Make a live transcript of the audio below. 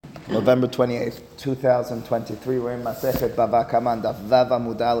November 28th, 2023. We're in Masechet Bava Kama and Daf Vav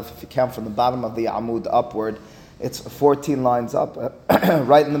Amud Aleph. If you count from the bottom of the Amud upward, it's 14 lines up,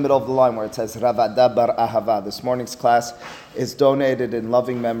 right in the middle of the line where it says Ravada Bar Ahava. This morning's class is donated in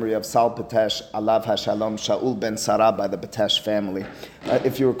loving memory of Sal Patesh Alav Hashalom Shaul ben Sarah by the Patesh family.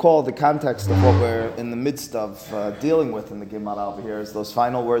 If you recall, the context of what we're in the midst of dealing with in the Gemara over here is those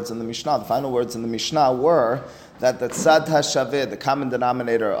final words in the Mishnah. The final words in the Mishnah were that the Tzad HaShaveh, the common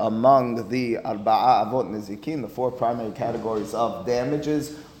denominator among the Arba'a Avot Nizikin, the four primary categories of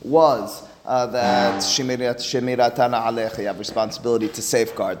damages, was that Shemiratan Alecha, you have responsibility to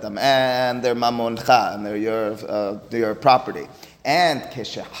safeguard them, and their Mamoncha, and they're your property. And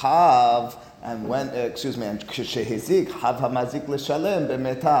Keshehav, and when, and Keshehizik, Hav Hamazik L'Shalem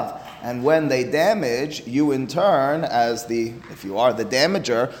B'Metav. And when they damage, you in turn, if you are the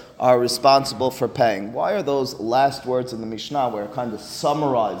damager, are responsible for paying. Why are those last words in the Mishnah, where it kind of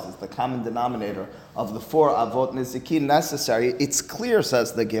summarizes the common denominator of the four Avot Nizikin, necessary? It's clear,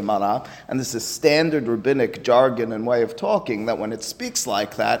 says the Gemara, and this is standard rabbinic jargon and way of talking, that when it speaks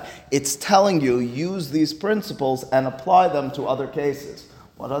like that, it's telling you, use these principles and apply them to other cases.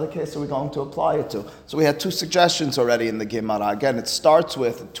 What other case are we going to apply it to? So we had two suggestions already in the Gemara. Again, it starts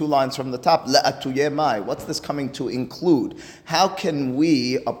with two lines from the top, Le'atuye mai. What's this coming to include? How can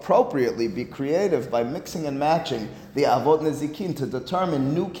we appropriately be creative by mixing and matching the Avot Nezikin to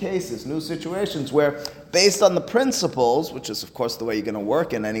determine new cases, new situations where, based on the principles, which is of course the way you're going to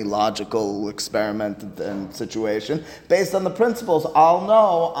work in any logical experiment and situation, based on the principles, I'll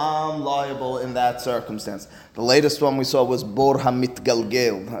know I'm liable in that circumstance. The latest one we saw was Bor Hamit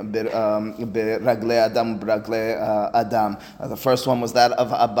Galgel, Ragle Adam, Ragle Adam. The first one was that of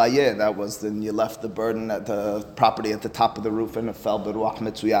Abaye. That was when you left the burden at the property at the top of the roof and it fell Beruach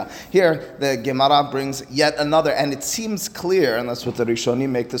Metzuya. Here, the Gemara brings yet another, and it seems clear, and that's what the Rishonim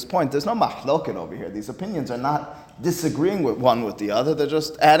make this point. There's no mahloket over here. These opinions are not disagreeing with one with the other. They're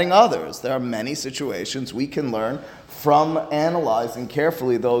just adding others. There are many situations we can learn from analyzing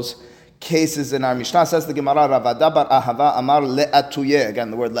carefully those cases in our Mishnah. Says the Gemara, Ravada bar Ahava amar le'atuye. Again,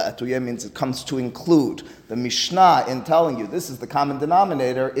 the word le'atuye means it comes to include. The Mishnah, in telling you this is the common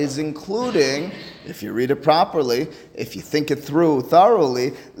denominator, is including, if you read it properly, if you think it through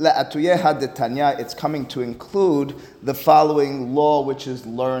thoroughly, le'atuye hadetanya, it's coming to include the following law which is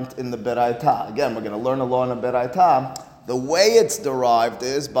learned in the Beraita. Again, we're going to learn a law in the Beraita. The way it's derived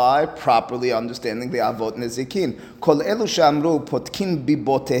is by properly understanding the Avot Nezikin. Kol elu shamru potkin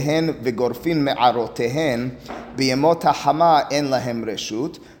bibotehen v'gorfin me'arotehen b'yemot ha'hama en lahem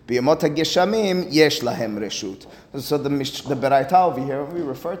reshut b'yemot ha'geshamim yesh lahem reshut. So the Beraita over here, we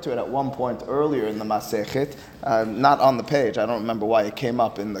referred to it at one point earlier in the Masechet, not on the page. I don't remember why it came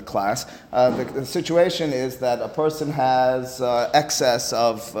up in the class. The situation is that a person has excess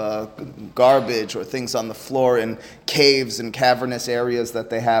of garbage or things on the floor in caves and cavernous areas that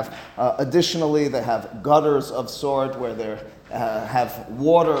they have. Additionally, they have gutters of sort where they have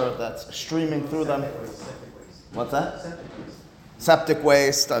water that's streaming through them. What's that? Septic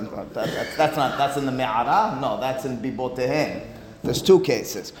waste. That's in the Me'ara? No, that's in Bibotehen. There's two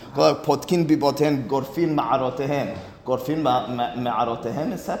cases. Potkin Bibotehen, Gorfin Ma'arotehen. Gorfin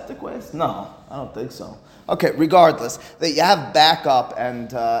Ma'arotehen is septic waste? No, I don't think so. Okay, regardless, that you have backup and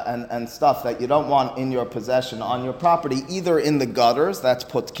stuff that you don't want in your possession on your property, either in the gutters, that's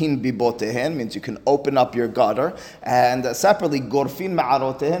potkin bibotehen, means you can open up your gutter, and separately, gorfin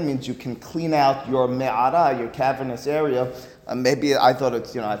ma'arotehen means you can clean out your me'ara, your cavernous area. Maybe I thought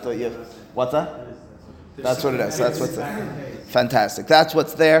what's that? That's what it is. That's what's there. Fantastic. That's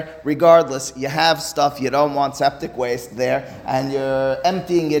what's there. Regardless, you have stuff you don't want, septic waste there, and you're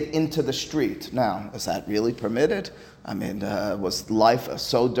emptying it into the street. Now, is that really permitted? I mean, was life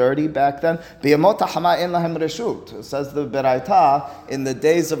so dirty back then? It says the Beraita, in the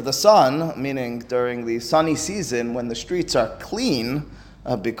days of the sun, meaning during the sunny season when the streets are clean,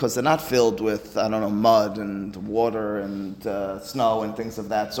 because they're not filled with, mud and water and snow and things of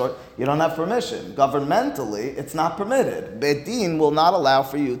that sort, you don't have permission. Governmentally, it's not permitted. Beit Din will not allow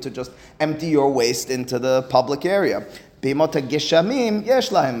for you to just empty your waste into the public area. During the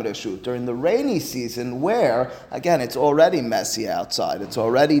rainy season, where, again, it's already messy outside, it's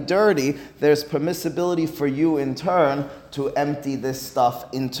already dirty, there's permissibility for you in turn to empty this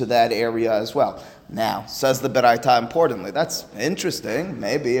stuff into that area as well. Now, says the Beraita importantly, that's interesting,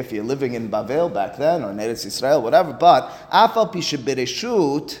 maybe if you're living in Bavel back then, or in Eretz Yisrael, whatever, but Afal Pishe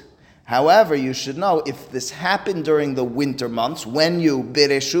Bereshut, However, you should know if this happened during the winter months, when you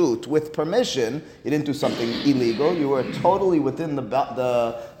bireshut with permission, you didn't do something illegal. You were totally within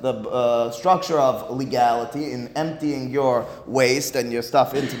the structure of legality in emptying your waste and your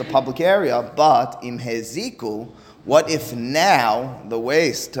stuff into the public area. But im heziku, what if now the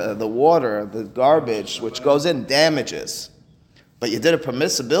waste, the water, the garbage which goes in damages, but you did a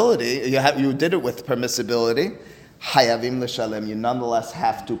permissibility, you did it with permissibility, hayavim l'shalem, you nonetheless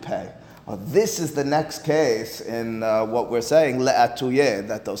have to pay. This is the next case in what we're saying, le'atuyeh,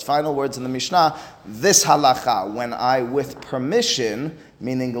 that those final words in the Mishnah, this halacha, when I, with permission,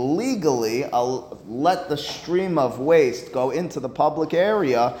 meaning legally, I'll let the stream of waste go into the public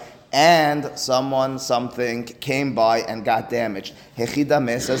area, and something came by and got damaged.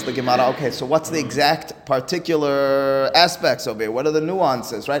 Hechidame, says the Gemara, okay, so what's the exact particular aspects over here? What are the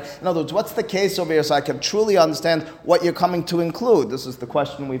nuances, right? In other words, what's the case over here so I can truly understand what you're coming to include? This is the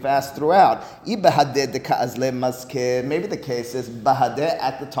question we've asked throughout. Maybe the case is bahadeh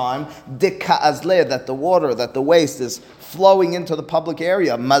at the time, deka'azle, that the water, that the waste is flowing into the public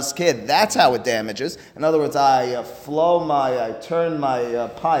area, mazkeh, that's how it damages. In other words, I turn my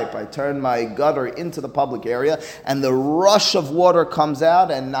pipe, I turn my gutter into the public area, and the rush of water comes out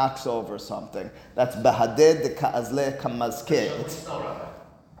and knocks over something. That's bahadeh de ka'azleh kamazkeh. Same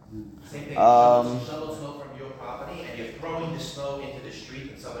thing. Shovel snow from your property, and you're throwing the snow into the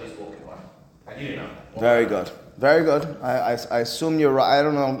street, and somebody's walking by. I didn't know. Very good. Very good. I assume you're right. I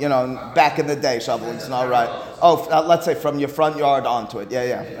don't know, back in the day, shoveling snow, right? Oh, let's say from your front yard onto it.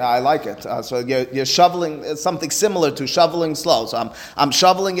 Yeah. I like it. So you're shoveling something similar to shoveling snow. So I'm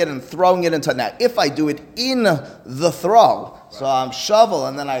shoveling it and throwing it into. Now, if I do it in the throw, so I'm shovel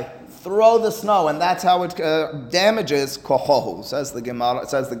and then I throw the snow, and that's how it damages kohohu. Says the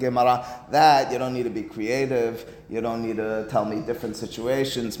Gemara that you don't need to be creative. You don't need to tell me different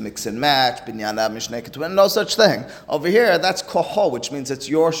situations, mix and match, binyana, mishneh ketubah, no such thing. Over here, that's koho, which means it's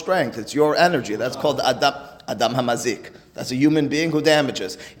your strength, it's your energy. That's called Adam Hamazik. That's a human being who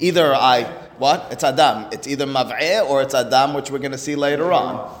damages. It's Adam. It's either Mav'eh or it's Adam, which we're going to see later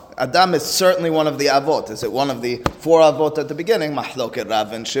on. Adam is certainly one of the avot. Is it one of the four avot at the beginning? Mahloket,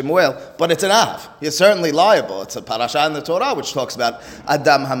 Rav, and Shemuel. But it's an av. He's certainly liable. It's a parasha in the Torah which talks about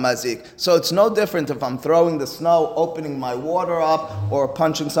Adam Hamazik. So it's no different if I'm throwing the snow, opening my water up, or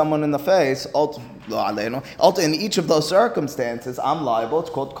punching someone in the face. In each of those circumstances, I'm liable. It's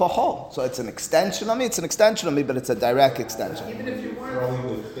called kohol. So it's an extension of me. But it's a direct extension. Even if you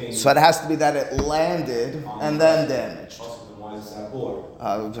weren't. So it has to be that it landed and then damaged.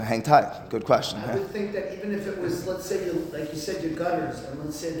 Hang tight. Good question. I would think that even if it was, let's say, like you said, your gutters, and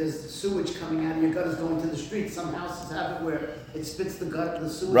let's say there's sewage coming out of your gutters going to the street. Some houses have it where it spits the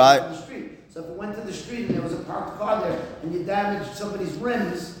sewage right to the street. So if it went to the street and there was a parked car there and you damaged somebody's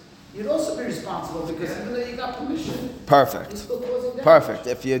rims, you'd also be responsible because even though you got permission, perfect. you're still causing damage. Perfect.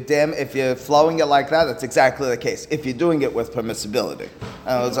 If you're flowing it like that, that's exactly the case. If you're doing it with permissibility,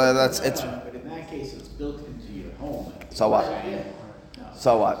 But in that case, it's built into your home. So what?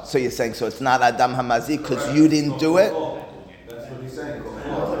 So what? So you're saying it's not Adam Hamazik because you didn't do it? That's what he's saying.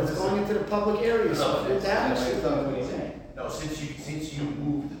 No, but it's going into the public area, so if you're damaged, No, since you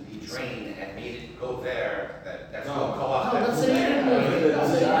moved the drain and made it go there, that's going to go off. No, let's say you didn't move it.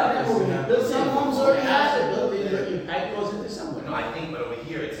 Let's say you didn't move it. Some homes already have it. Your pipe goes into somewhere. No, I think, but over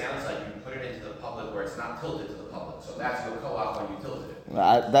here it sounds like you put it into the public where it's not tilted to the public. So that's going to go off when you tilt it.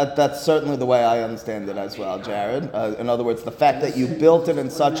 That's certainly the way I understand it as well, Jared. In other words, the fact that you built it in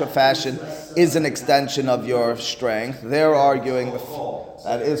such a fashion is an extension of your strength. They're arguing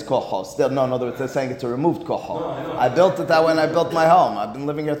that is kohol. Still, no, in other words, they're saying it's a removed kohol. I built it that way when I built my home. I've been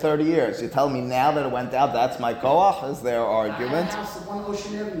living here 30 years. You tell me now that it went out, that's my koach? Is their argument? I had a house on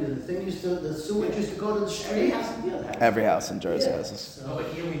Ocean Avenue. The sewage used to go to the street. Every house in Jersey has this. No, but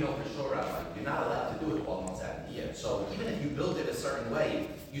here we know for sure, Rabbi, you're not allowed to do it 12 months out of the year. So even if you build it a certain way,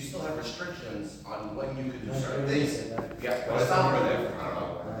 you still have restrictions on when you can do certain things. You have to put a stopper there. I don't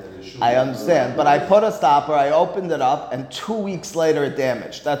know. I understand, but I put a stopper, I opened it up, and 2 weeks later it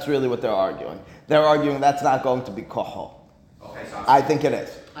damaged. That's really what they're arguing. They're arguing that's not going to be kohol. Okay, so I think it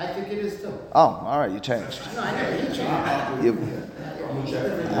is. I think it is too. Oh, all right, you changed. No, I never did change.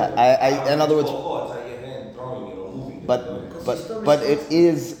 In other words, but it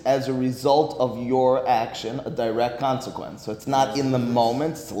is as a result of your action a direct consequence. So it's not in the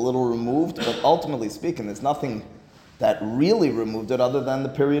moment; it's a little removed. But ultimately speaking, there's nothing that really removed it other than the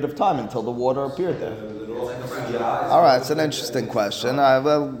period of time until the water appeared there? All right, it's an interesting question.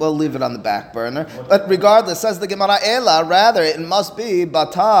 We'll leave it on the back burner. But regardless, says the Gemara, Ela, rather, it must be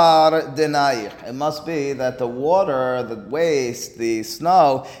batar denair. It must be that the water, the waste, the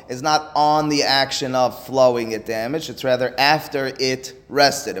snow, is not on the action of flowing it damaged. It's rather after it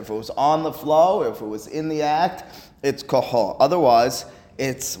rested. If it was on the flow, if it was in the act, it's koho. Otherwise,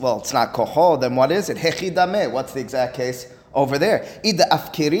 it's not koho, then what is it? Hechidame. What's the exact case over there? Ida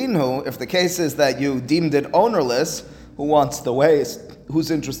afkirinu, if the case is that you deemed it ownerless, who wants the waste? Who's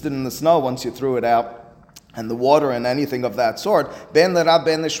interested in the snow once you threw it out? And the water and anything of that sort. Ben l'Rab,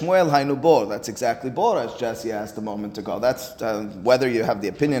 ben l'Shmuel, hainu bor. That's exactly bor, as Jesse asked a moment ago. That's whether you have the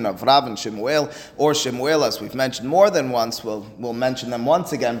opinion of Rav and Shemuel, or Shemuel, as we've mentioned more than once, we'll mention them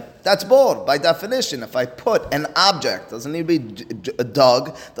once again. That's bor, by definition. If I put an object, doesn't need to be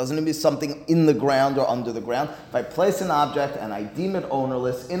dug, doesn't need to be something in the ground or under the ground. If I place an object and I deem it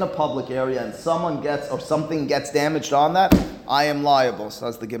ownerless in a public area and something gets damaged on that, I am liable. So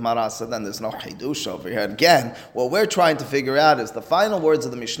as the Gemara said, then there's no hidush over here. Again, what we're trying to figure out is the final words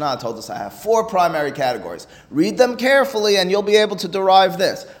of the Mishnah told us I have 4 primary categories. Read them carefully and you'll be able to derive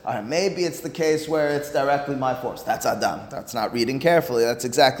this. All right, maybe it's the case where it's directly my force. That's Adam. That's not reading carefully. That's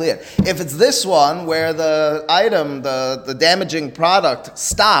exactly it. If it's this one where the item, the damaging product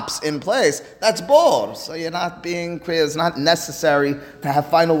stops in place, that's bor. So you're not being clear. It's not necessary to have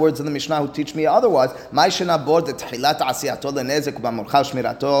final words of the Mishnah who teach me otherwise. Why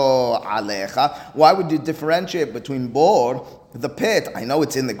would you differentiate between bor, the pit? I know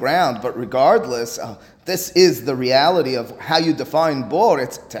it's in the ground, but regardless, this is the reality of how you define bor.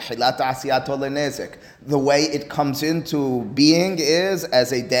 It's tehilat asiyato lenezek. The way it comes into being is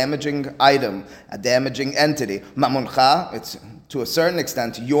as a damaging item, a damaging entity. Mamuncha, it's to a certain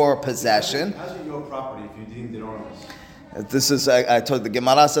extent your possession. How's it your property if you deemed it ownerless? This is, I told the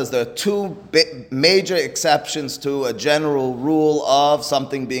Gemara says there are 2 major exceptions to a general rule of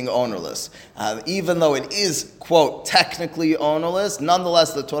something being ownerless. Even though it is, quote, technically ownerless,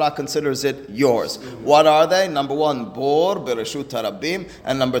 nonetheless the Torah considers it yours. What are they? Number 1, bor, bereshut harabim,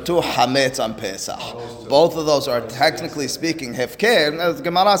 and number 2, hametz on Pesach. Both of those are technically speaking hefker. As the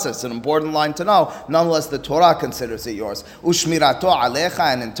Gemara says, it's an important line to know. Nonetheless, the Torah considers it yours. Ushmirato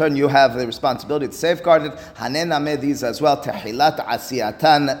alecha, and in turn you have the responsibility to safeguard it. Hanename, these as well. Tehilat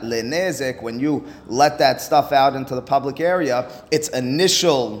asiyatan lenezek. When you let that stuff out into the public area, its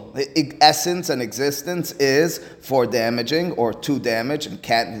initial essence and existence is for damaging or to damage and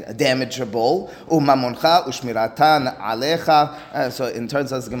damageable. Umamuncha ushmiratan alecha. So in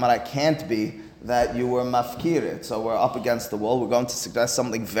terms of the Gemara, it can't be that you were mafkirit. So we're up against the wall. We're going to suggest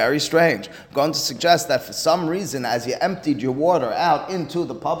something very strange. We're going to suggest that for some reason, as you emptied your water out into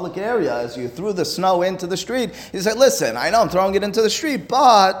the public area, as you threw the snow into the street, you said, listen, I know I'm throwing it into the street,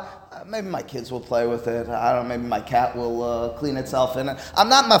 but maybe my kids will play with it. I don't know, maybe my cat will clean itself in it. I'm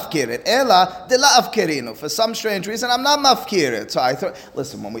not mafkirit. Ela de la afkirinu. For some strange reason, I'm not mafkirit. So I thought,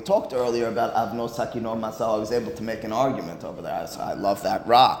 listen, when we talked earlier about avno sakino masa, I was able to make an argument over there. So I love that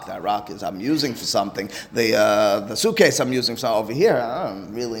rock. That rock is I'm using for something. The suitcase I'm using for over here, I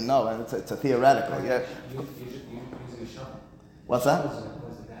don't really know. It's a theoretical. Yeah. What's that?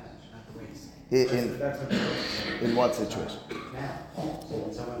 In what situation? So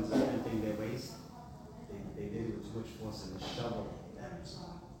when someone's emptying their waste, they did it with switch force and a shovel. That's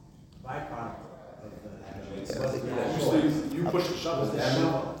byproduct of the You push the shovel.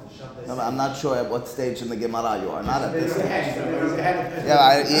 No, I'm not sure at what stage in the Gemara you are. Not at this stage.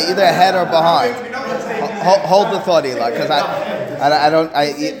 Yeah, either ahead or behind. Hold the thought, Eli,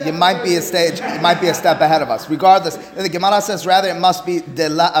 because you might be a stage, you might be a step ahead of us. Regardless, the Gemara says rather it must be de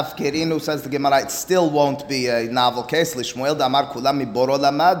la afkerinu. Says the Gemara, it still won't be a novel case. Lishmuel damar kulam miboro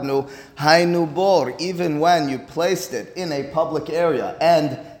lamadnu hainu bor. Even when you placed it in a public area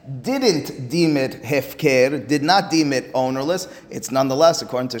and didn't deem it hefker, did not deem it ownerless, it's nonetheless,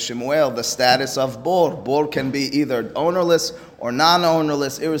 according to Shemuel, the status of bor. Bor can be either ownerless or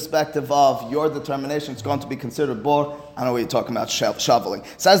non-ownerless, irrespective of your determination. It's going to be considered bor. I don't know what you're talking about, shoveling.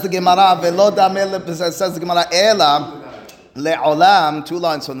 Says the Gemara, says the Gemara, ela le'olam, 2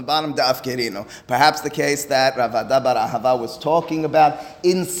 lines from the bottom, da'afkerino. Perhaps the case that Rav Ada bar Ahava was talking about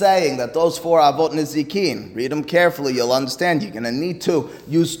in saying that those 4 avot nizikin, read them carefully, you'll understand. You're going to need to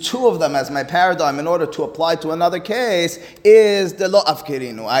use 2 of them as my paradigm in order to apply to another case, is de lo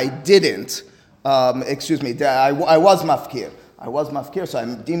afkerino. I didn't, I was mafkir. I was mafkir, so I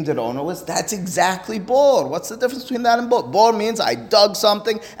deemed it ownerless. That's exactly bor. What's the difference between that and bor? Bor means I dug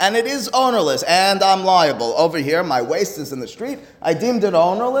something and it is ownerless and I'm liable. Over here, my waste is in the street. I deemed it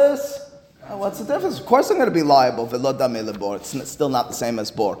ownerless. What's the difference? Of course I'm going to be liable. V'lo dameh lebor. It's still not the same as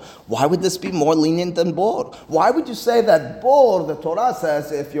bor. Why would this be more lenient than bor? Why would you say that bor, the Torah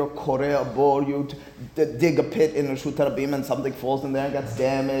says, if you're koreh a bor, you dig a pit in Reshut Rabim and something falls in there and gets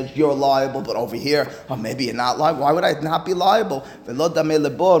damaged, you're liable. But over here, maybe you're not liable. Why would I not be liable? V'lo dameh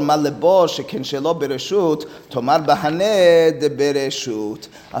lebor, ma lebor shekin shelo bereshut, tomar bahaneh de bereshut.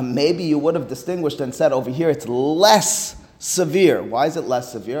 Maybe you would have distinguished and said over here it's less severe. Why is it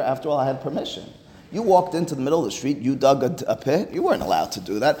less severe? After all, I had permission. You walked into the middle of the street, you dug a pit, you weren't allowed to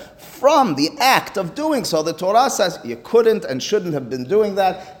do that. From the act of doing so, the Torah says you couldn't and shouldn't have been doing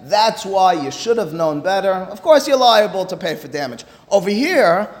that. That's why you should have known better. Of course, you're liable to pay for damage. Over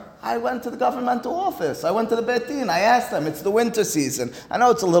here, I went to the governmental office. I went to the Beit Din. I asked them, it's the winter season. I know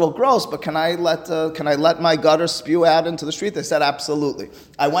it's a little gross, but can I let my gutter spew out into the street? They said, absolutely.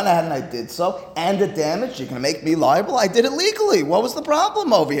 I went ahead and I did so. And the damage, you're going to make me liable? I did it legally. What was the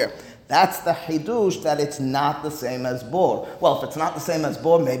problem over here? That's the hidush, that it's not the same as bor. Well, if it's not the same as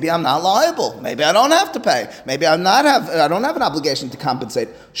bor, maybe I'm not liable. Maybe I don't have to pay. Maybe I don't have an obligation to compensate.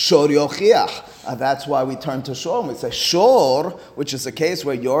 Shor yochiach. That's why we turn to shor and we say shor, which is a case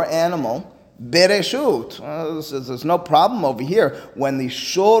where your animal bereshut. There's no problem over here. When the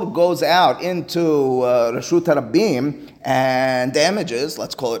shor goes out into Reshut Rabim and damages,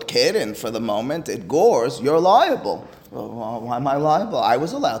 let's call it keren for the moment, it gores, you're liable. Well, why am I liable? I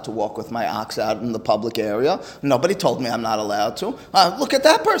was allowed to walk with my ox out in the public area. Nobody told me I'm not allowed to. Look at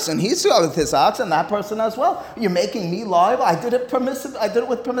that person. He's with his ox, and that person as well. You're making me liable? I did it permissive. I did it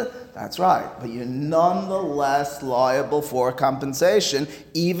with permission. That's right. But you're nonetheless liable for compensation,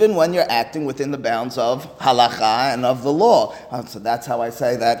 even when you're acting within the bounds of halacha and of the law. So that's how I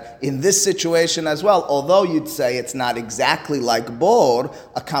say that in this situation as well, although you'd say it's not exactly like bor,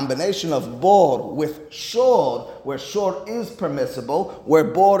 a combination of bor with shor, where shor is permissible, where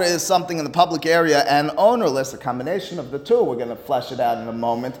bor is something in the public area and ownerless, a combination of the two. We're going to flesh it out in a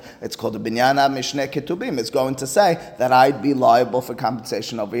moment. It's called a binyana mishneh ketubim. It's going to say that I'd be liable for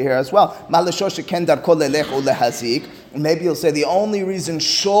compensation over here as well. Maybe you'll say the only reason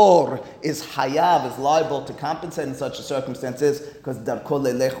shor is hayav, is liable to compensate in such a circumstance is because darko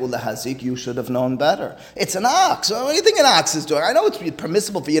lelech ulehazik, you should have known better. It's an ox. What do you think an ox is doing? I know it's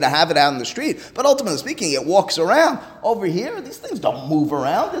permissible for you to have it out in the street, but ultimately speaking, it walks around. Over here, these things don't move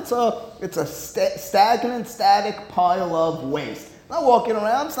around. It's a stagnant, static pile of waste. Not walking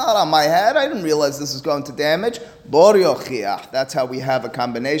around, it's not on my head. I didn't realize this is going to damage. Bor yochiach. That's how we have a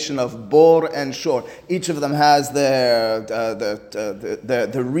combination of bor and shor. Each of them has the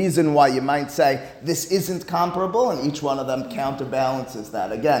reason why you might say this isn't comparable, and each one of them counterbalances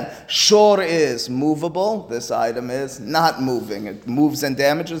that. Again, shor is movable. This item is not moving. It moves and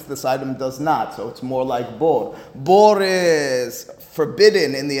damages. This item does not. So it's more like bor. Bor is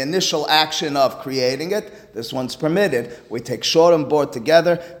forbidden in the initial action of creating it. This one's permitted. We take shor and bor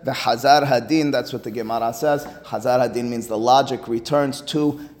together. The hazar hadin, that's what the Gemara says. Hazar hadin means the logic returns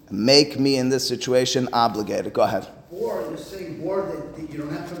to make me in this situation obligated. Go ahead. Bor, you're saying bor that you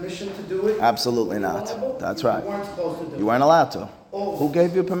don't have permission to do it? Absolutely not. That's right. You weren't supposed to do it. You weren't allowed to. Oh. Who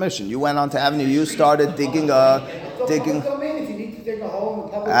gave you permission? You went onto Avenue. You started digging. Public domain, if you need to dig a hole in the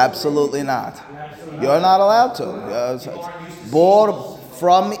public Absolutely not. You're not allowed to. Bor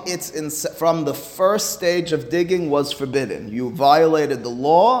from the first stage of digging was forbidden. You violated the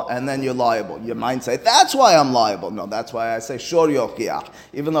law, and then you're liable. You might say, that's why I'm liable. No, that's why I say, shor yochiach.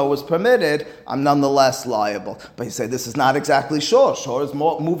 Even though it was permitted, I'm nonetheless liable. But you say, this is not exactly shor. Shor is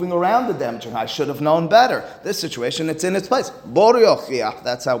more moving around the damaging. I should have known better. This situation, it's in its place. Bor yochiach.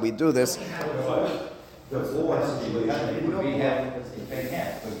 That's how we do this. The law would be having to pay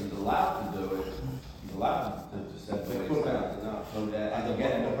half, but he's allowed to do it. He's allowed to set the waste down. So that, and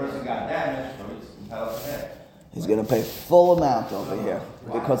again, the person got damaged, so he's entitled to pay. He's going to pay full amount over here.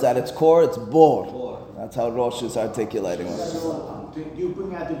 Because at its core, it's bor. That's how Rosh is articulating it. You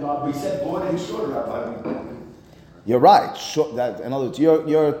bring out the garbage. We said bor and shor, Rabbi. You're right. In other words,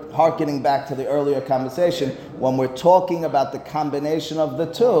 you're hearkening back to the earlier conversation. When we're talking about the combination of the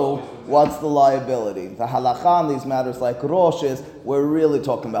two, what's the liability? The halacha on these matters like Rosh is, we're really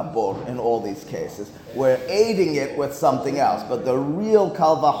talking about bor in all these cases. We're aiding it with something else, but the real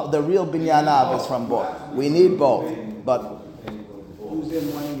binyanav is from bor. We need both. But Tuesday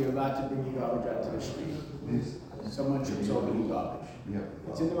morning, you're allowed to bring your garbage out to the street. Someone trips over your garbage.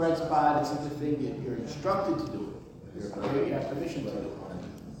 It's in the right spot. It's in the thing. You're instructed to do it. You have permission to do it.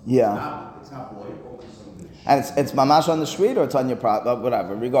 yeah. It's not boy. And it's mamash on the street or it's on your property,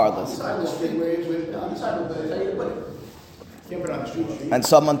 whatever, regardless. It's on the street where on the side of the place, how you put it. You can't put it on the street. And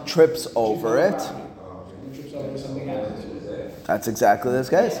someone trips over it. Trips over something happens. That's exactly this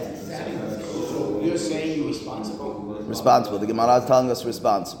case. You're saying you're responsible? Responsible. The Gemara is telling us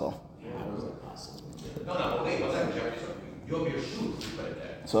responsible. No, wait, what's that, Jeffrey? So you'll be a shoot, you put it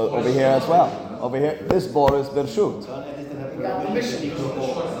there. So over here as well. Over here, this board is Birshut. You got permission.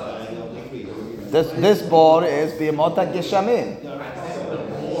 This board is B'yamota Geshamim.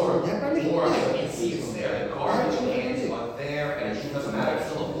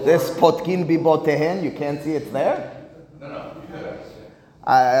 This potkin bibotehen, you can't see it's there? No.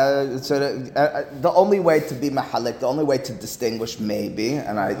 The only way to be mahalik, the only way to distinguish maybe,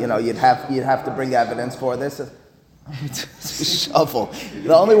 and you'd have to bring evidence for this. Shuffle.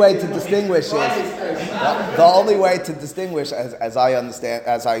 The only way to distinguish is as I understand,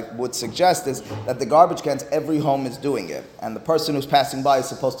 as I would suggest, is that the garbage cans, every home is doing it, and the person who's passing by is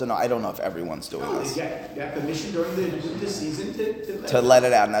supposed to know. I don't know if everyone's doing this. You got permission during the season to let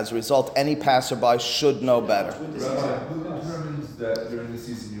it out, and as a result, any passerby should know better. Who determines that during the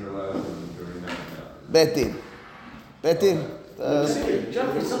season you're allowed to during that? Betin.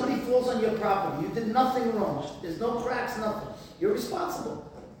 Jeffrey, somebody falls on your property. You did nothing wrong. There's no cracks, nothing. You're responsible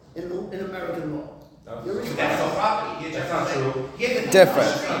in American law. You're responsible. That's no property. That's not true. Different.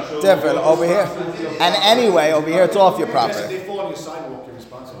 Over here. And anyway, over here it's off your property. If they fall on your sidewalk, you're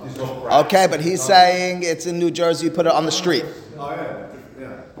responsible. Okay, but he's saying it's in New Jersey, you put it on the street. Oh, yeah.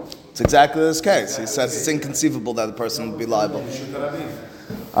 It's exactly this case. He says it's inconceivable that the person would be liable.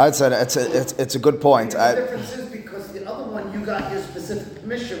 I'd say it's a good point. The difference is because the other one you got your specific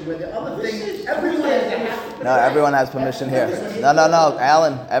permission, where the other thing everyone has to have. No, everyone has permission here. No,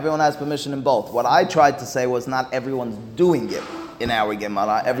 Alan. Everyone has permission in both. What I tried to say was not everyone's doing it in our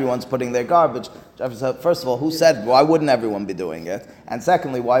Gemara. Everyone's putting their garbage. First of all, who said why wouldn't everyone be doing it? And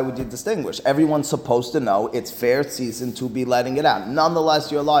secondly, why would you distinguish? Everyone's supposed to know it's fair season to be letting it out.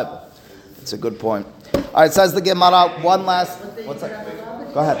 Nonetheless, you're liable. It's a good point. All right, says the Gemara. One last. What's that?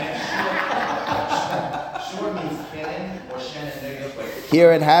 Go ahead. Sure means keren or shen and negative.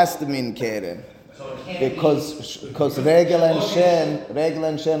 Here it has to mean keren. So it can't Because regel and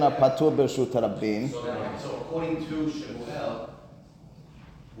shen are patur b'rshut rabim. So according to Shemuel,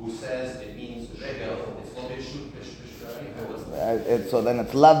 who says it means regel, it's not b'rshut rabim. So then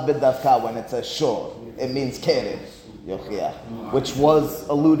it's lav b'davka when it's a shor. It means keren. Which was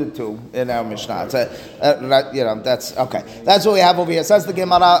alluded to in our Mishnah. That's okay. That's what we have over here. It says the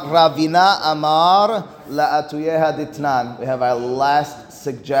Gemara, Ravina Amar La'atuyeha Ditnan. We have our last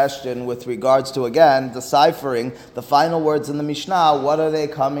suggestion with regards to, again, deciphering the final words in the Mishnah. What are they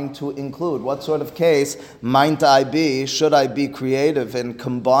coming to include? What sort of case might I be? Should I be creative in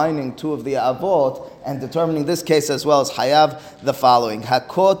combining two of the avot and determining this case as well as Hayav the following: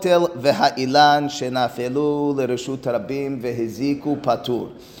 Hakotel v'ha'ilan shenafelu l'reshut rabim v'hiziku patur.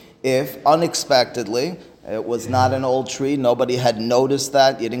 If unexpectedly it was not an old tree, nobody had noticed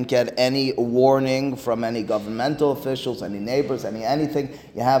that, you didn't get any warning from any governmental officials, any neighbors, anything,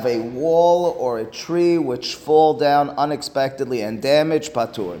 you have a wall or a tree which fall down unexpectedly and damage,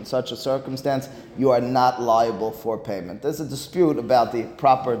 patur. In such a circumstance, you are not liable for payment. There's a dispute about the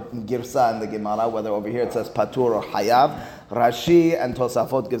proper girsa in the Gemara, whether over here it says patur or hayav. Rashi and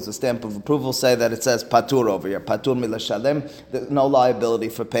Tosafot gives a stamp of approval, say that it says patur over here, patur milashalem. There's no liability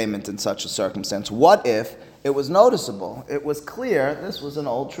for payment in such a circumstance. What if it was noticeable? It was clear this was an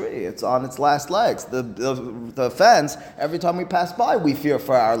old tree. It's on its last legs. The fence, every time we pass by, we fear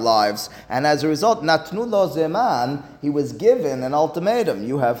for our lives. And as a result, natnu lo zeman, he was given an ultimatum.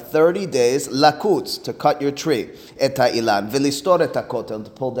 You have 30 days lakutz to cut your tree. Eta ilan v'listor et hakotel,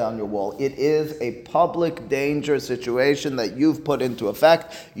 to pull down your wall. It is a public danger situation that you've put into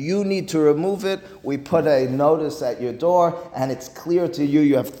effect. You need to remove it. We put a notice at your door, and it's clear to you.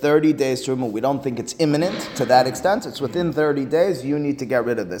 You have 30 days to remove. We don't think it's imminent to that extent. It's within 30 days. You need to get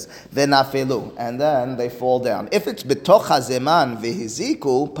rid of this. V'nafelu, and then they fall down. If it's betoch hazeman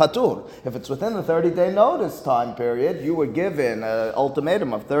v'hiziku patur. If it's within the 30-day notice time period, you were given an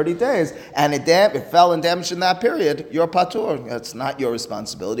ultimatum of 30 days, and it fell and damaged in that period, you're patur. It's not your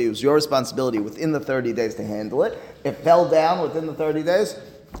responsibility. It was your responsibility within the 30 days to handle it. It fell down within the 30 days,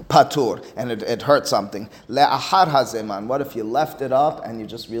 patur, and it hurt something. Le'ahar hazeman. What if you left it up and you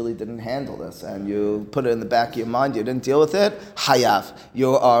just really didn't handle this, and you put it in the back of your mind, you didn't deal with it? Hayav.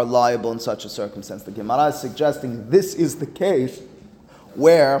 You are liable in such a circumstance. The Gemara is suggesting this is the case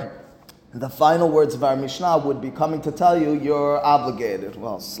where the final words of our Mishnah would be coming to tell you you're obligated.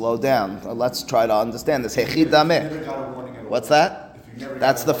 Well, slow down. Let's try to understand this. What's that? If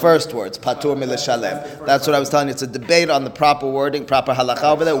That's the first words, patur milishalem. That's what I was telling you. It's a debate on the proper wording, proper halakha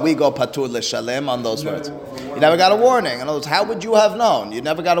over there. We go patur lishalem on those words. You never got a warning. In other words, how would you have known? You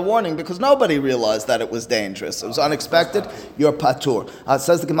never got a warning because nobody realized that it was dangerous. It was unexpected. You're patur.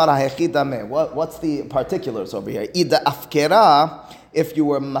 Says the Gemara, hechidame. What's the particulars over here? Ida afkera. If you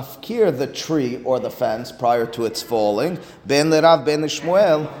were mafkir the tree or the fence prior to its falling, ben lerav ben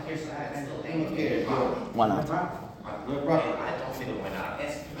lishmuel. Why not?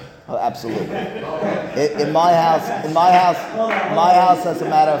 Oh, absolutely. In my house, as a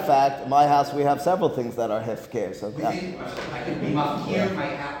matter of fact, in my house we have several things that are hefker. So yeah. I could be here, in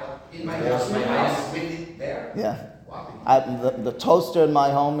my house with it there. Yeah. The toaster in my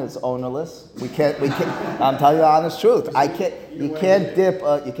home is ownerless. We can't. I'm telling you the honest truth. You can't dip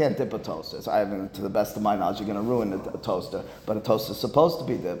a toaster. So to the best of my knowledge, you're going to ruin a toaster. But a toaster is supposed to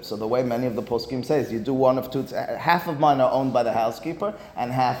be dipped. So the way many of the poskim say is, you do one of two. Half of mine are owned by the housekeeper,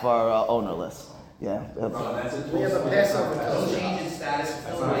 and half are ownerless. Yeah. We have a Passover toaster. Change in status.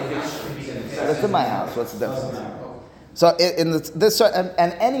 It's in my house. What's the difference? So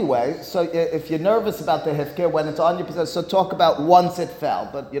anyway, so if you're nervous about the hefker when it's on your possession, so talk about once it fell,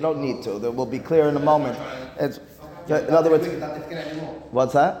 but you don't need to. That will be clear in a moment. In other words,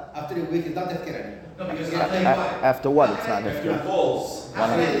 what's that? After a week, it's not hefker anymore. No, because I'll tell you what. After what? It's not hefker. It falls.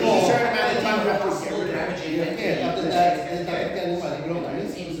 After a certain amount of time, we're still damaging it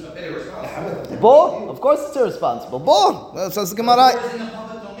seems a bit irresponsible. Bor? Of course it's irresponsible. Bor. Says the Gemara. It's in the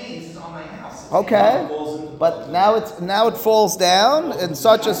public domain. This is on my house. Okay. But now it falls down in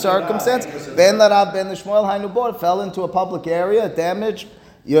such a circumstance. Ben larav ben lishmuel hainu bor, fell into a public area, damaged.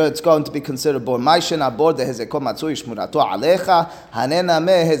 It's going to be considered bor. Ma'ishen abor de hezekon matzui shmirato alecha hanena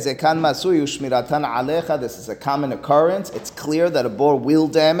me hezekan matzui shmiratan alecha. This is a common occurrence. It's clear that a bor will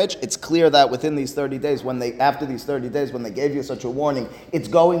damage. It's clear that within these 30 days, after these 30 days, when they gave you such a warning, it's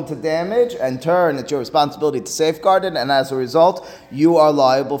going to damage. And turn, it's your responsibility to safeguard it. And as a result, you are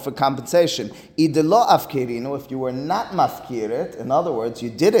liable for compensation. Idelo afkirinu, if you were not mafkirit, in other words, you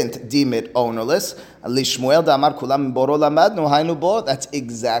didn't deem it ownerless. Lishmuel damar kulam boro lamadnu hainu bor. That's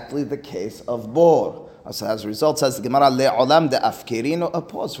exactly the case of bor. So as a result, says the Gemara, le'olam de afkirino.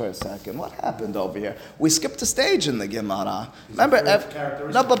 Pause for a second. What happened over here? We skipped a stage in the Gemara. Remember?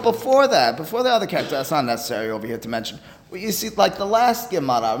 No, but before the other character, that's not necessary over here to mention. You see, like the last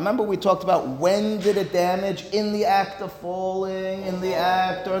Gemara, remember we talked about when did it damage, in the act of falling, in the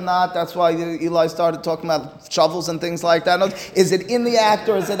act or not. That's why Eli started talking about shovels and things like that. Is it in the act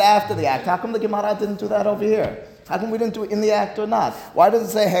or is it after the act? How come the Gemara didn't do that over here? How come we didn't do it in the act or not? Why does it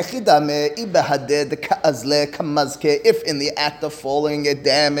say hechidame ibehaded ka'azle kamazke, if in the act of falling it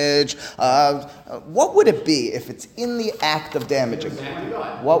damage? What would it be if it's in the act of damaging?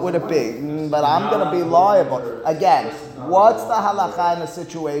 What would it be? But I'm going to be liable. Again, what's the halakha in a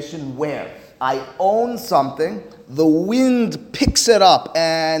situation where I own something, the wind picks it up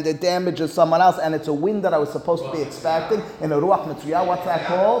and it damages someone else, and it's a wind that I was supposed to be expecting in a ruach mitzuyah? What's that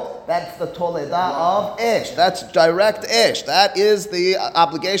called? That's the toledah of ish. That's direct ish. That is the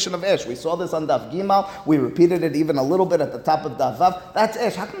obligation of ish. We saw this on Daf Gimal. We repeated it even a little bit at the top of Daf Vav. That's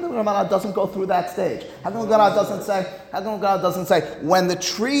ish. How come the Gemara doesn't go through that stage? How come the Gemara doesn't say when the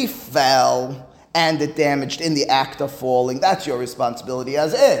tree fell and it damaged in the act of falling, that's your responsibility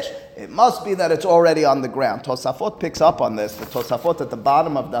as ish? It must be that it's already on the ground. Tosafot picks up on this. The Tosafot at the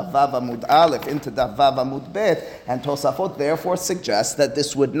bottom of Daf Vav Amud Aleph into Daf Vav Amud Bet, and Tosafot therefore suggests that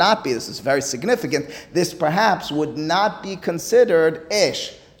this would not be, this is very significant, this perhaps would not be considered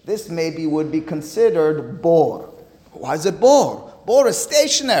ish. This maybe would be considered bor. Why is it bor? Bor is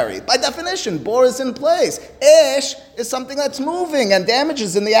stationary. By definition, bor is in place. Ish is something that's moving, and damage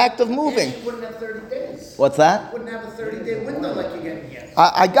is in the act of moving. You wouldn't have 30 days. What's that? You wouldn't have a 30-day window like you're getting here.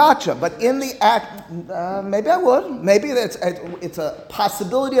 I gotcha, but in the act, maybe I would. Maybe it's a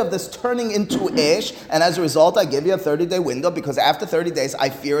possibility of this turning into ish, and as a result, I give you a 30-day window because after 30 days, I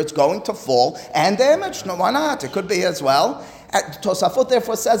fear it's going to fall and damage. No, why not? It could be as well. Tosafot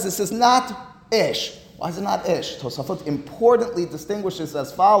therefore says this is not ish. Why is it not ish? Tosafot importantly distinguishes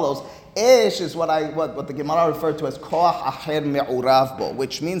as follows. Ish is what the Gemara referred to as koach acher me'urav bo,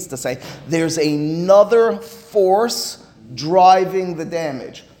 which means to say there's another force driving the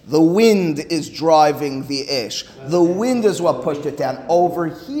damage. The wind is driving the ish. The wind is what pushed it down. Over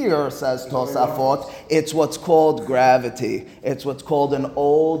here, says Tosafot, it's what's called gravity. It's what's called an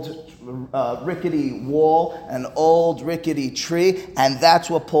old rickety wall, an old rickety tree, and that's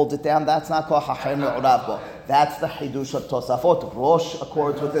what pulled it down. That's not called hacher me'urav bo. That's the Hidush of Tosafot. Rosh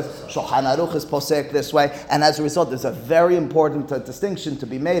accords with this. Shulchan Aruch is posek this way. And as a result, there's a very important distinction to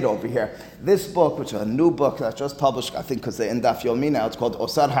be made over here. This book, which is a new book that's just published, I think because they're in Daf Yomi now, it's called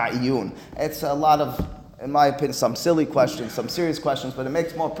Osar Ha'iyun. It's a lot of, in my opinion, some silly questions, some serious questions, but it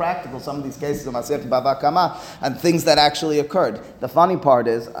makes more practical some of these cases of Masechet Bava Kama and things that actually occurred. The funny part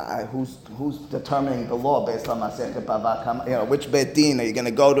is, who's determining the law based on Masechet Bava Kama? Which Beit Din are you going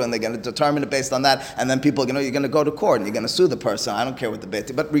to go to, and they're going to determine it based on that, and then people, you're going to go to court and you're going to sue the person. I don't care what the Beit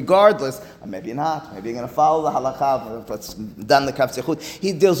Din, but regardless, maybe you're not. Maybe you're going to follow the halakha. Let's done the Kaf Zechut.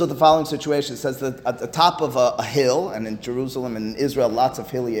 He deals with the following situation. It says that at the top of a hill, and in Jerusalem and in Israel, lots of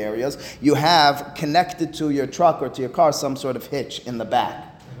hilly areas, you have connected to your truck or to your car some sort of hitch in the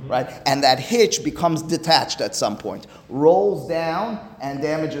back, right? And that hitch becomes detached at some point, rolls down and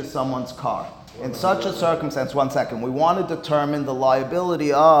damages someone's car. In such a circumstance, one second, we want to determine the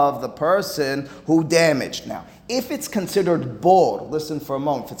liability of the person who damaged. Now, if it's considered bor, listen for a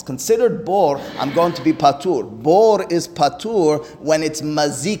moment, if it's considered bor, I'm going to be patur. Bor is patur when it's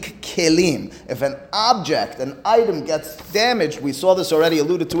mazik kelim. If an object, an item gets damaged, we saw this already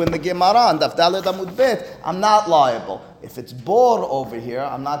alluded to in the Gemara, and Daf Daled Amud Bet, I'm not liable. If it's bor over here,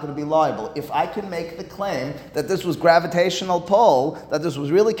 I'm not going to be liable. If I can make the claim that this was gravitational pull, that this was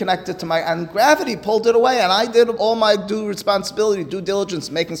really connected to and gravity pulled it away, and I did all my due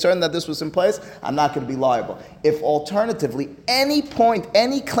diligence, making certain that this was in place, I'm not going to be liable. If alternatively, any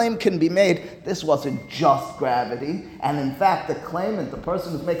claim can be made, this wasn't just gravity, and in fact, the claimant, the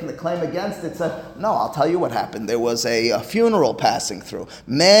person who's making the claim against it said, no, I'll tell you what happened. There was a funeral passing through.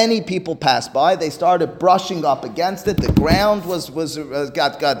 Many people passed by. They started brushing up against it. The ground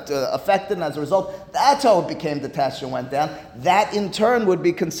got affected, and as a result, that's how it became detached and went down. That in turn would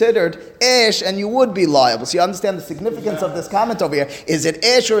be considered ish, and you would be liable. So you understand the significance of this comment over here. Is it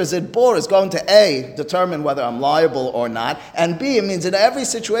ish or is it bor? Is going to A, determine whether I'm liable or not, and B, it means in every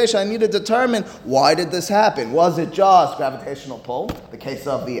situation I need to determine why did this happen. Was it just gravitational pull, the case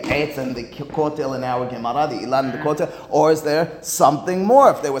of the Eitz and the Kotel in our Gemara, the Ilan and the Kotel, or is there something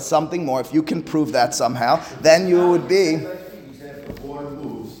more? If there was something more, if you can prove that somehow, then you would be. You said if the water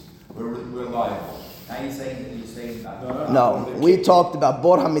moves, we're liable. Now you're saying No, we talked about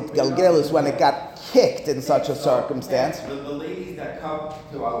Bor HaMitgalgel is when it got kicked in such a circumstance. The ladies that come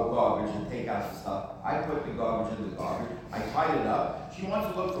to our garbage and take out the stuff, I put the garbage in the garbage, I tied it up. She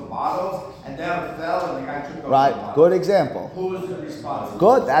wants to look for bottles, and then it fell, and the guy took over the Right, bottle. good example. Who is the responsible?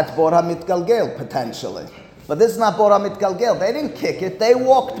 Good, that's Bor HaMitgalgel, potentially. But this is not Bor HaMitgalgel. They didn't kick it, they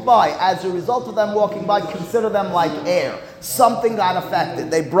walked by. As a result of them walking by, consider them like air. Something got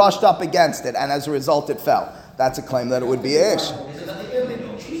affected, they brushed up against it, and as a result it fell. That's a claim that it would be ish.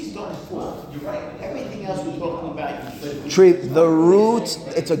 The trees don't fall. You're right. Everything else we're talking about. Tree, the roots,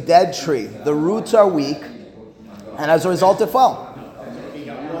 it's a dead tree. The roots are weak, and as a result it fell. The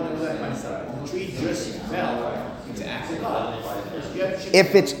tree just fell.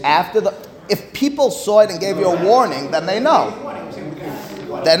 If it's if people saw it and gave you a warning, then they know.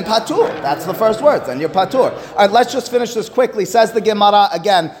 Then patur. That's the first word. Then you're patur. All right, let's just finish this quickly. Says the Gemara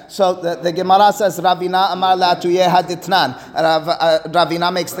again. So the Gemara says, Ravina amar la'atuyeh haditnan.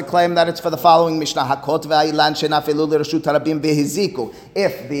 Ravina makes the claim that it's for the following Mishnah. Hakot ve'a'ilan shenafilu l'reshut harabim vehiziku.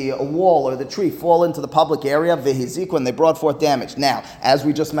 If the wall or the tree fall into the public area, vehiziku, and they brought forth damage. Now, as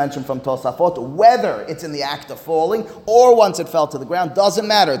we just mentioned from Tosafot, whether it's in the act of falling or once it fell to the ground, doesn't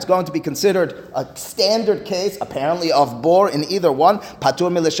matter. It's going to be considered a standard case, apparently, of bor in either one. Patur.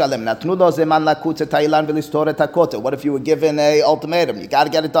 What if you were given an ultimatum? You got to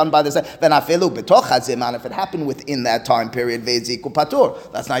get it done by this. If it happened within that time period,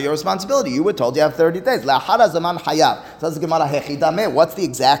 that's not your responsibility. You were told you have 30 days. What's the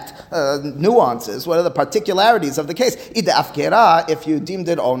exact nuances? What are the particularities of the case? If you deemed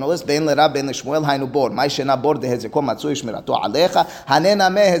it ownerless, maybe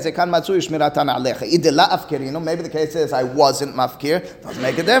the case is I wasn't mafkir. Doesn't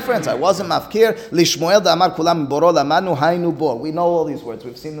make a difference. I wasn't mafkir. Lishmuel da'amar kulam boro lamanu haynu bor. We know all these words.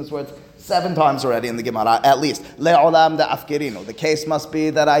 We've seen these words 7 times already in the Gemara, at least. Le'olam da'afkirinu. The case must be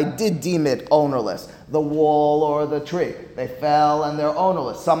that I did deem it ownerless. The wall or the tree. They fell and they're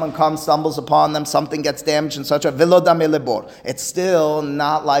ownerless. Someone comes, stumbles upon them, something gets damaged in such a vilodame lebor. It's still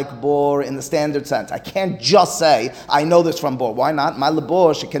not like bor in the standard sense. I can't just say, I know this from bor. Why not? Ma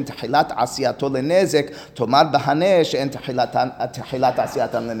lebor shekin tehilat asiyato lenezik, tomar bahane she'en tehilat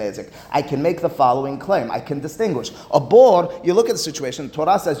asiyatan lenezik. I can make the following claim. I can distinguish. A bor, you look at the situation, the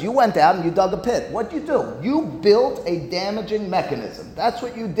Torah says, you went out and you dug a pit. What did you do? You built a damaging mechanism. That's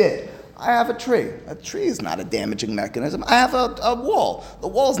what you did. I have a tree. A tree is not a damaging mechanism. I have a wall. The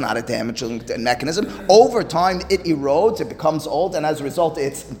wall is not a damaging mechanism. Over time, it erodes, it becomes old, and as a result,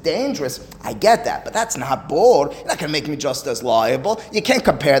 it's dangerous. I get that, but that's not bor. You're not going to make me just as liable. You can't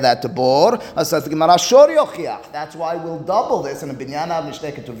compare that to bor. Says the Gemara, shor yochiach. That's why we'll double this in a binyana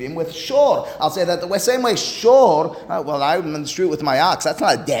mishnei ketuvim with shor. I'll say that the same way shor, well, I'm in the street with my ox. That's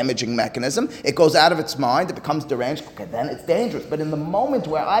not a damaging mechanism. It goes out of its mind. It becomes deranged. Okay, then it's dangerous. But in the moment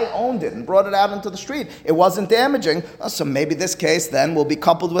where I owned it and brought it out into the street, it wasn't damaging. So maybe this case then will be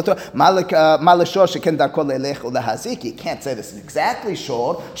coupled with malashor sheken darko leilech ulehazik. You can't say this is exactly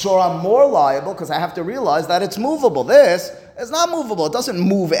shor. Shor, I'm more liable because I have to realize that it's movable. This is not movable. It doesn't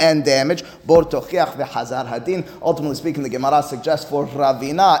move and damage. Bor tochiach v'hazar hadin. Ultimately speaking, the Gemara suggests for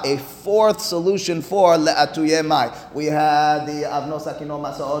Ravina a fourth solution for le'atuye mai. We had the avnos akino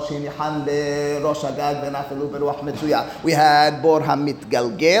masao shinihan berosh hagag v'nafelu beruach metzuya. We had bor hamit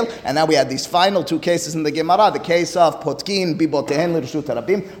galgel, and now we had these final two cases in the Gemara. The case of potkin bibotehen l'reshut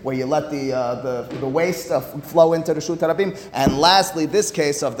harabim, where you let the waste flow into reshut harabim, and lastly this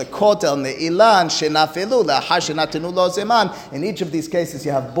case of the kotel ne'ilan shenafelu la'achar shenatenu lo zeman. In each of these cases,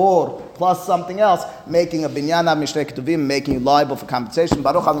 you have bor plus something else, making a binyana mishnei ketuvim, making you liable for compensation.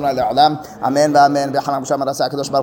 Baruch Adonai le'olam. Amen v'amen.